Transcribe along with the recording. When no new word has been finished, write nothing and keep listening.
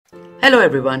Hello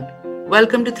everyone,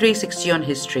 welcome to 360 on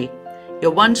History, your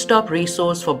one-stop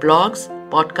resource for blogs,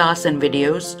 podcasts and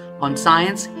videos on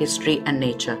science, history and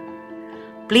nature.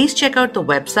 Please check out the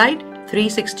website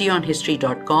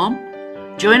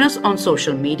 360onhistory.com, join us on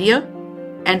social media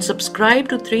and subscribe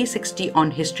to 360 on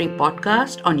History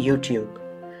podcast on YouTube.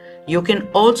 You can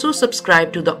also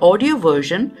subscribe to the audio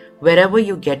version wherever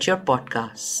you get your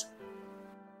podcasts.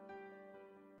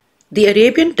 The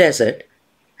Arabian Desert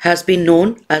has been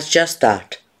known as just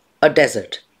that, a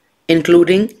desert,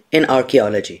 including in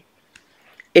archaeology.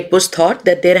 It was thought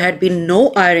that there had been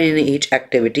no Iron Age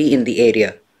activity in the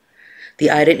area.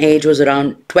 The Iron Age was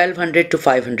around 1200 to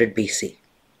 500 BC.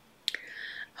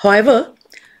 However,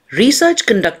 research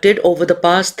conducted over the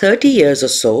past 30 years or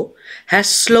so has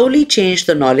slowly changed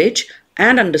the knowledge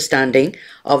and understanding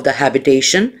of the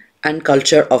habitation and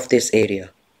culture of this area.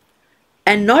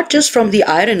 And not just from the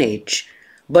Iron Age,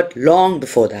 but long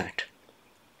before that.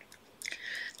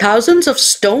 Thousands of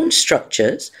stone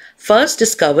structures, first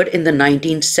discovered in the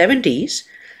 1970s,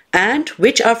 and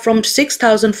which are from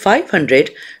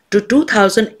 6500 to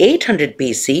 2800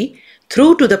 BC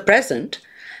through to the present,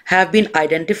 have been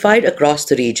identified across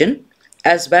the region,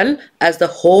 as well as the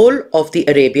whole of the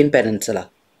Arabian Peninsula.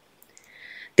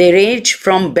 They range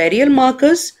from burial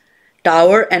markers,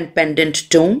 tower and pendant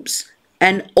tombs,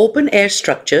 and open-air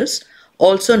structures,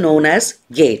 also known as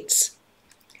gates.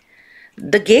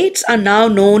 The gates are now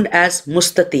known as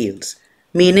mustatils,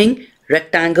 meaning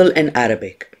rectangle in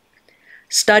Arabic.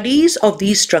 Studies of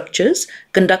these structures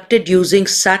conducted using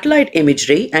satellite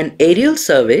imagery and aerial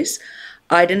surveys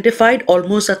identified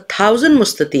almost 1,000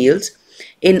 mustatils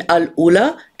in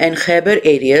Al-Ula and Khyber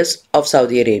areas of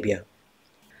Saudi Arabia.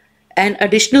 An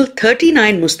additional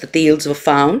 39 mustatils were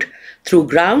found through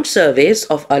ground surveys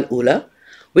of Al-Ula,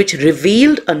 which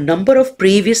revealed a number of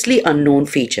previously unknown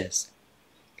features.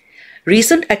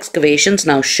 Recent excavations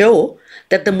now show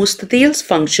that the mustatils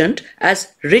functioned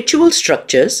as ritual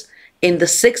structures in the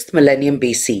 6th millennium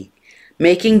BC,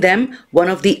 making them one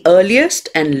of the earliest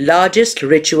and largest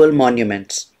ritual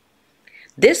monuments.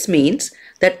 This means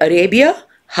that Arabia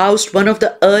housed one of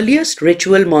the earliest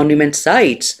ritual monument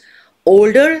sites,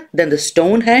 older than the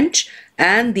Stonehenge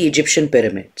and the Egyptian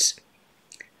pyramids.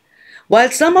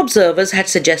 While some observers had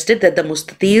suggested that the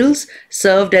mustatils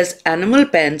served as animal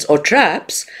pens or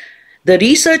traps, the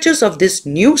researchers of this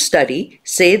new study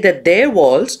say that their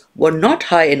walls were not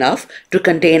high enough to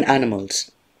contain animals.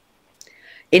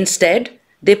 Instead,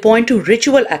 they point to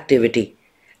ritual activity,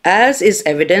 as is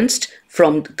evidenced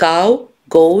from cow,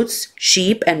 goats,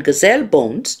 sheep and gazelle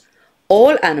bones,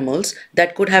 all animals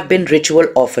that could have been ritual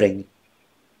offering.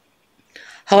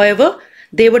 However,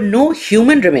 there were no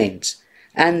human remains,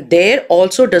 and there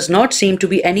also does not seem to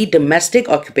be any domestic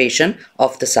occupation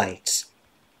of the sites.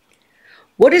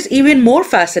 What is even more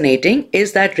fascinating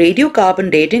is that radiocarbon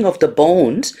dating of the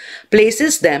bones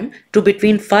places them to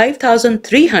between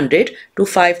 5300 to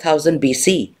 5000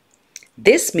 BC.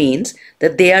 This means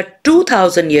that they are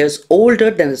 2000 years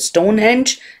older than the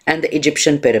Stonehenge and the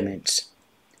Egyptian pyramids.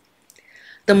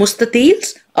 The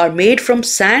mustatils are made from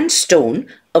sandstone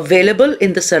available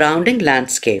in the surrounding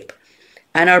landscape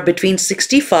and are between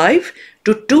 65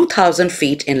 to 2000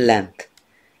 feet in length.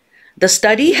 The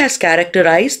study has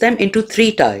characterized them into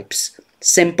 3 types: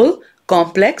 simple,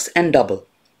 complex and double.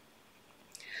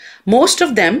 Most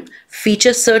of them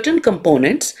feature certain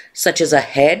components such as a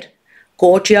head,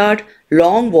 courtyard,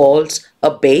 long walls,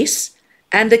 a base,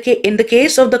 and in the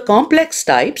case of the complex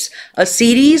types, a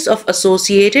series of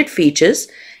associated features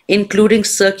including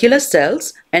circular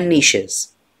cells and niches.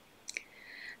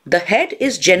 The head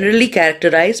is generally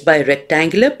characterized by a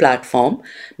rectangular platform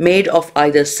made of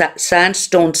either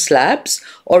sandstone slabs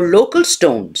or local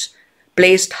stones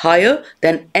placed higher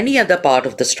than any other part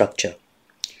of the structure.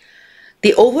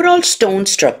 The overall stone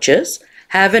structures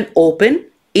have an open,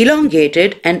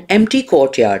 elongated and empty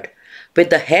courtyard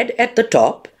with the head at the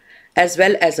top as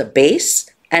well as a base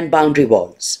and boundary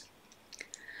walls.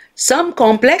 Some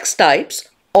complex types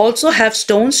also have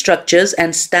stone structures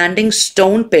and standing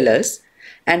stone pillars,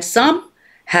 and some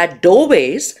had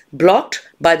doorways blocked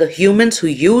by the humans who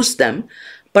used them,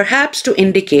 perhaps to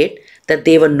indicate that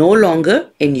they were no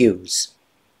longer in use.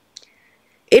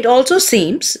 It also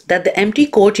seems that the empty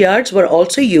courtyards were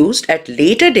also used at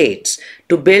later dates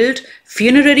to build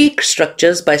funerary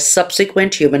structures by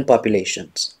subsequent human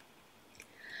populations.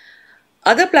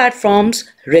 Other platforms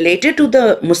related to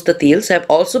the mustatils have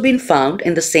also been found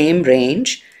in the same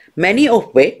range, many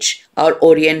of which are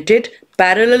oriented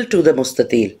parallel to the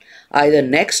mustatil, either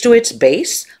next to its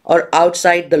base or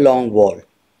outside the long wall.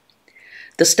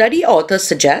 The study authors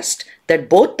suggest that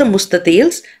both the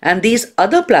Mustatils and these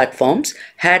other platforms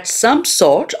had some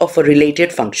sort of a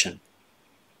related function.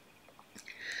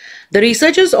 The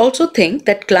researchers also think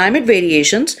that climate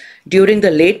variations during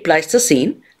the late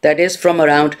Pleistocene, that is from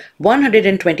around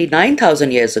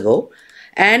 129,000 years ago,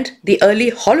 and the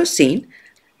early Holocene,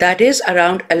 that is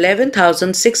around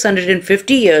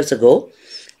 11,650 years ago,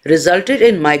 resulted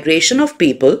in migration of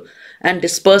people and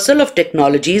dispersal of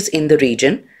technologies in the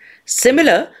region,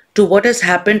 similar to what has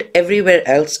happened everywhere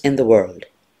else in the world.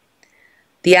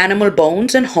 The animal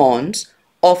bones and horns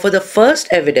offer the first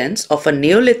evidence of a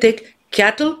Neolithic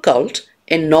cattle cult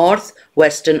in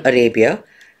northwestern Arabia,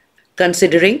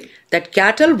 considering that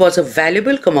cattle was a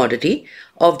valuable commodity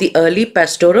of the early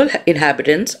pastoral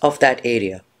inhabitants of that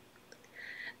area.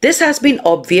 This has been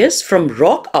obvious from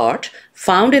rock art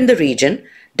found in the region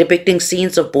depicting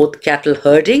scenes of both cattle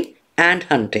herding and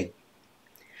hunting.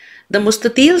 The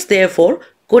Mustatils, therefore,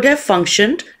 could have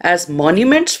functioned as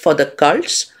monuments for the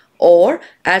cults or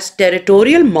as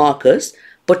territorial markers,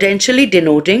 potentially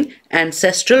denoting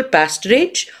ancestral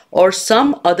pasturage or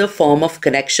some other form of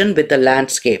connection with the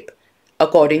landscape,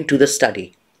 according to the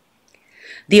study.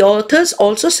 The authors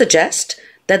also suggest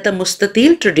that the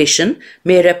Mustatil tradition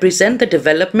may represent the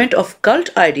development of cult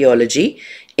ideology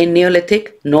in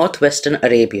Neolithic northwestern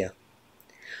Arabia.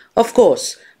 Of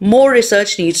course, more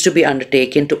research needs to be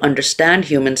undertaken to understand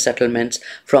human settlements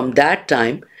from that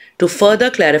time to further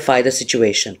clarify the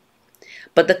situation.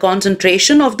 But the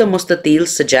concentration of the Mustatils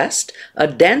suggests a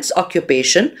dense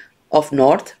occupation of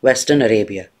northwestern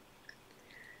Arabia.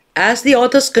 As the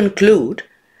authors conclude,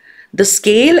 the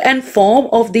scale and form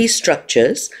of these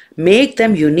structures make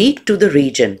them unique to the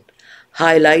region,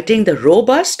 highlighting the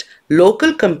robust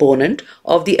local component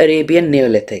of the Arabian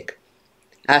Neolithic.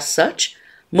 As such,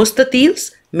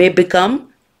 Mustatils may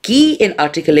become key in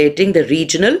articulating the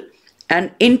regional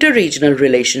and interregional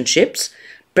relationships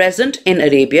present in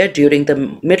Arabia during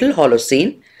the Middle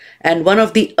Holocene and one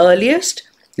of the earliest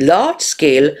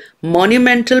large-scale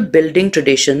monumental building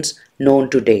traditions known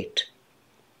to date.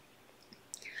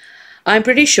 I'm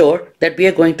pretty sure that we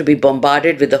are going to be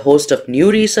bombarded with a host of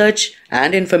new research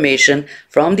and information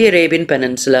from the Arabian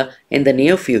Peninsula in the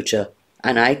near future,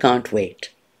 and I can't wait.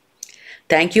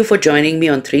 Thank you for joining me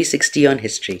on 360 on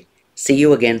History. See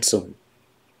you again soon.